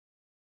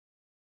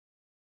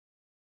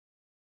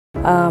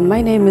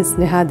My name is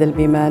Nihad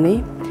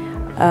Bimani.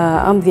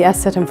 I'm the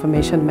Asset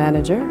Information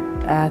Manager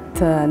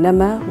at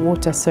Nama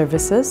Water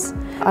Services.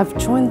 I've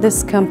joined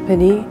this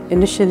company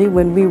initially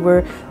when we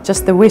were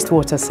just the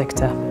wastewater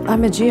sector.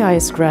 I'm a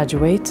GIS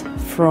graduate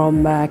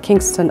from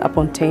Kingston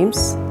upon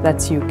Thames,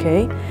 that's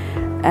UK,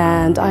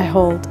 and I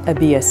hold a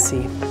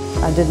BSc.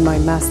 I did my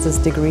master's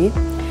degree,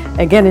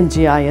 again in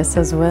GIS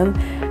as well,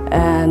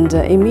 and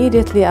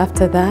immediately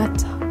after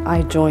that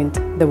I joined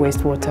the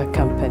wastewater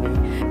company.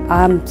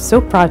 I'm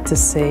so proud to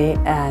say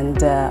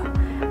and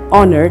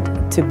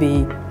honored to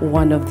be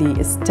one of the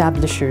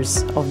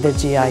establishers of the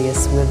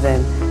GIS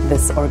within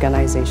this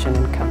organization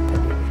and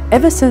company.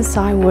 Ever since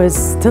I was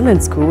still in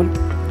school,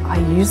 I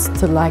used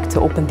to like to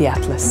open the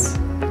atlas,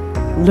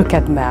 look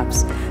at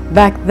maps.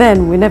 Back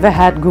then, we never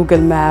had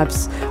Google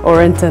Maps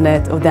or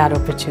internet or that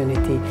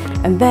opportunity.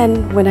 And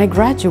then when I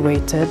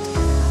graduated,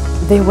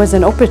 there was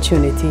an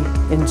opportunity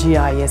in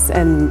GIS,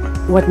 and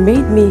what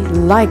made me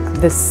like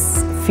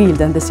this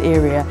field and this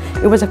area,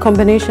 it was a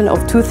combination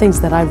of two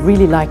things that I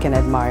really like and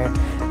admire,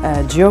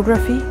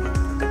 geography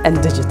and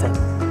digital.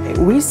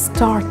 We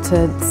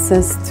started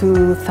since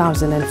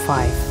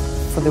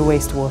 2005 for the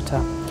wastewater,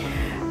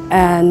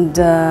 and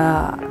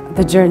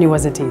the journey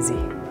wasn't easy.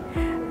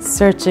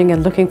 Searching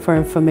and looking for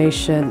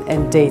information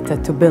and data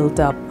to build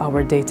up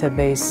our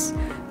database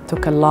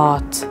took a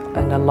lot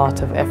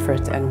of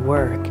effort and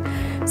work.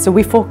 So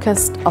we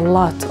focused a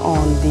lot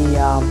on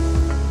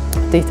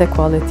the data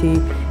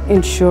quality,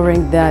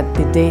 ensuring that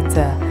the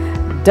data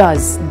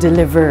does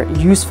deliver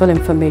useful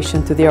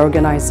information to the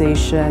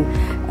organization,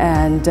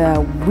 and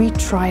we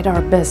tried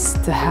our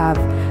best to have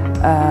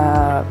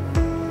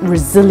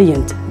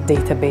resilient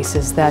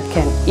databases that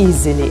can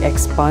easily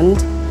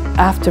expand.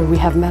 After we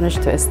have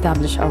managed to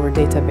establish our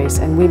database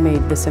and we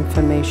made this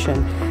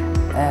information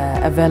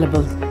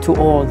available to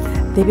all,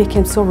 they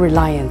became so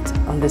reliant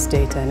on this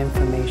data and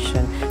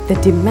information. The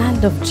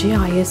demand of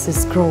GIS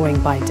is growing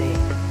by day.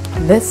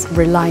 This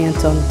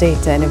reliance on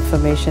data and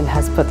information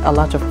has put a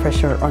lot of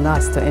pressure on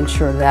us to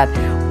ensure that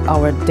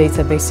our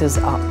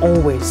databases are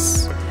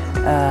always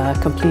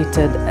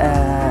completed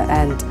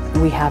and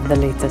we have the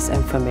latest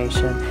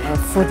information.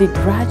 For the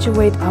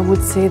graduate, I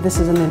would say this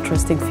is an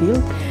interesting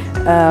field.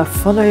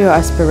 Follow your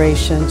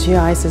aspiration.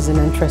 GIS is an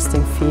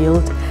interesting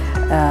field.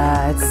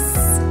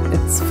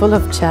 It's full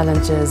of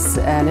challenges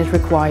and it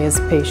requires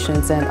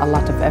patience and a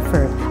lot of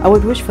effort. I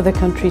would wish for the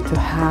country to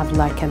have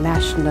like a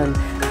national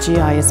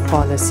GIS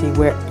policy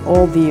where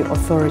all the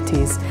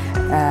authorities,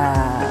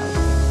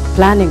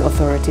 planning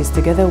authorities,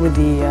 together with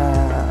the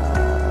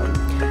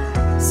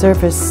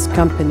service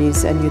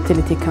companies and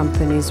utility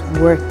companies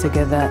work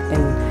together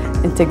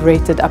in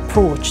integrated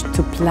approach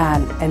to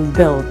plan and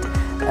build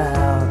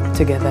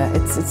together.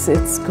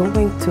 It's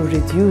going to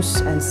reduce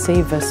and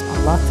save us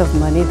a lot of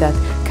money that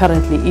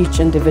currently each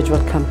individual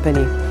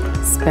company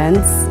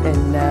spends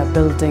in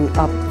building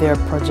up their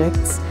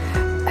projects.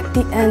 At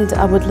the end,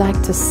 I would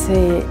like to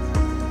say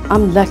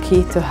I'm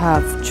lucky to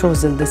have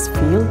chosen this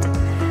field.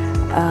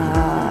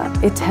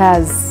 It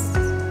has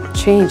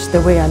changed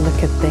the way I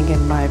look at things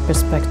and my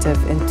perspective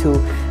into,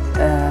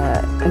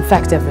 in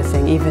fact,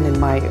 everything, even in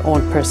my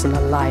own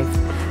personal life.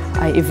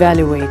 I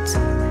evaluate,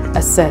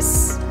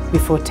 assess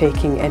before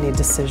taking any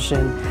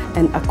decision,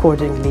 and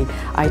accordingly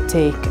I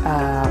take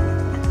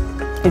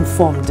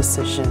informed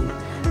decision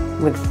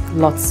with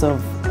lots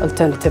of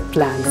alternative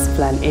plans,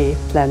 plan A,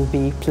 plan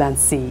B, plan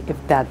C, if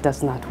that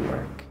does not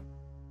work.